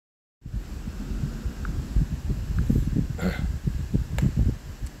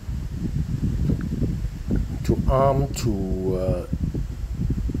to arm to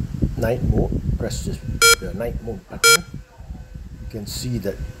night mode, press the night mode button. You can see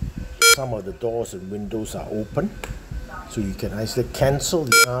that some of the doors and windows are open, so you can either cancel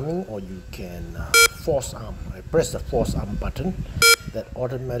the arming or you can force arm. I press the force arm button. That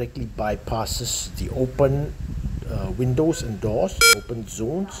automatically bypasses the open windows and doors, open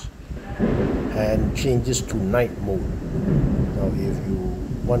zones, and changes to night mode. Now if you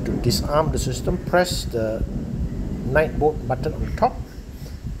want to disarm the system, press the night mode button on top,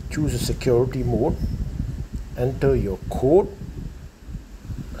 choose a security mode, enter your code,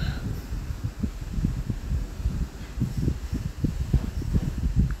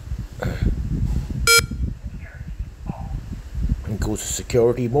 and go to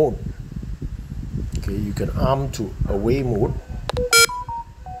security mode. Okay, you can arm to away mode.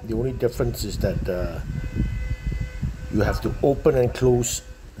 The only difference is that you have to open and close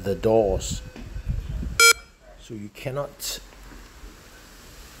the doors, so you cannot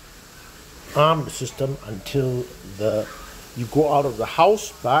arm the system until you go out of the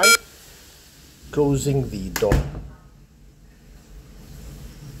house by closing the door.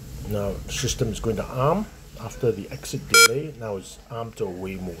 Now the system is going to arm after the exit delay. Now it's arm to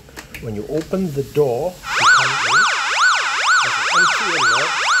away mode. When you open the door to come in, as an entry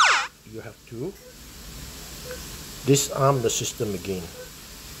alert, you have to disarm the system again.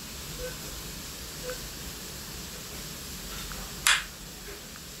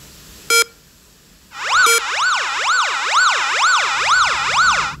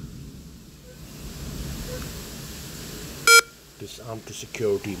 Disarm to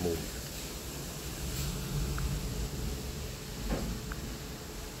security mode.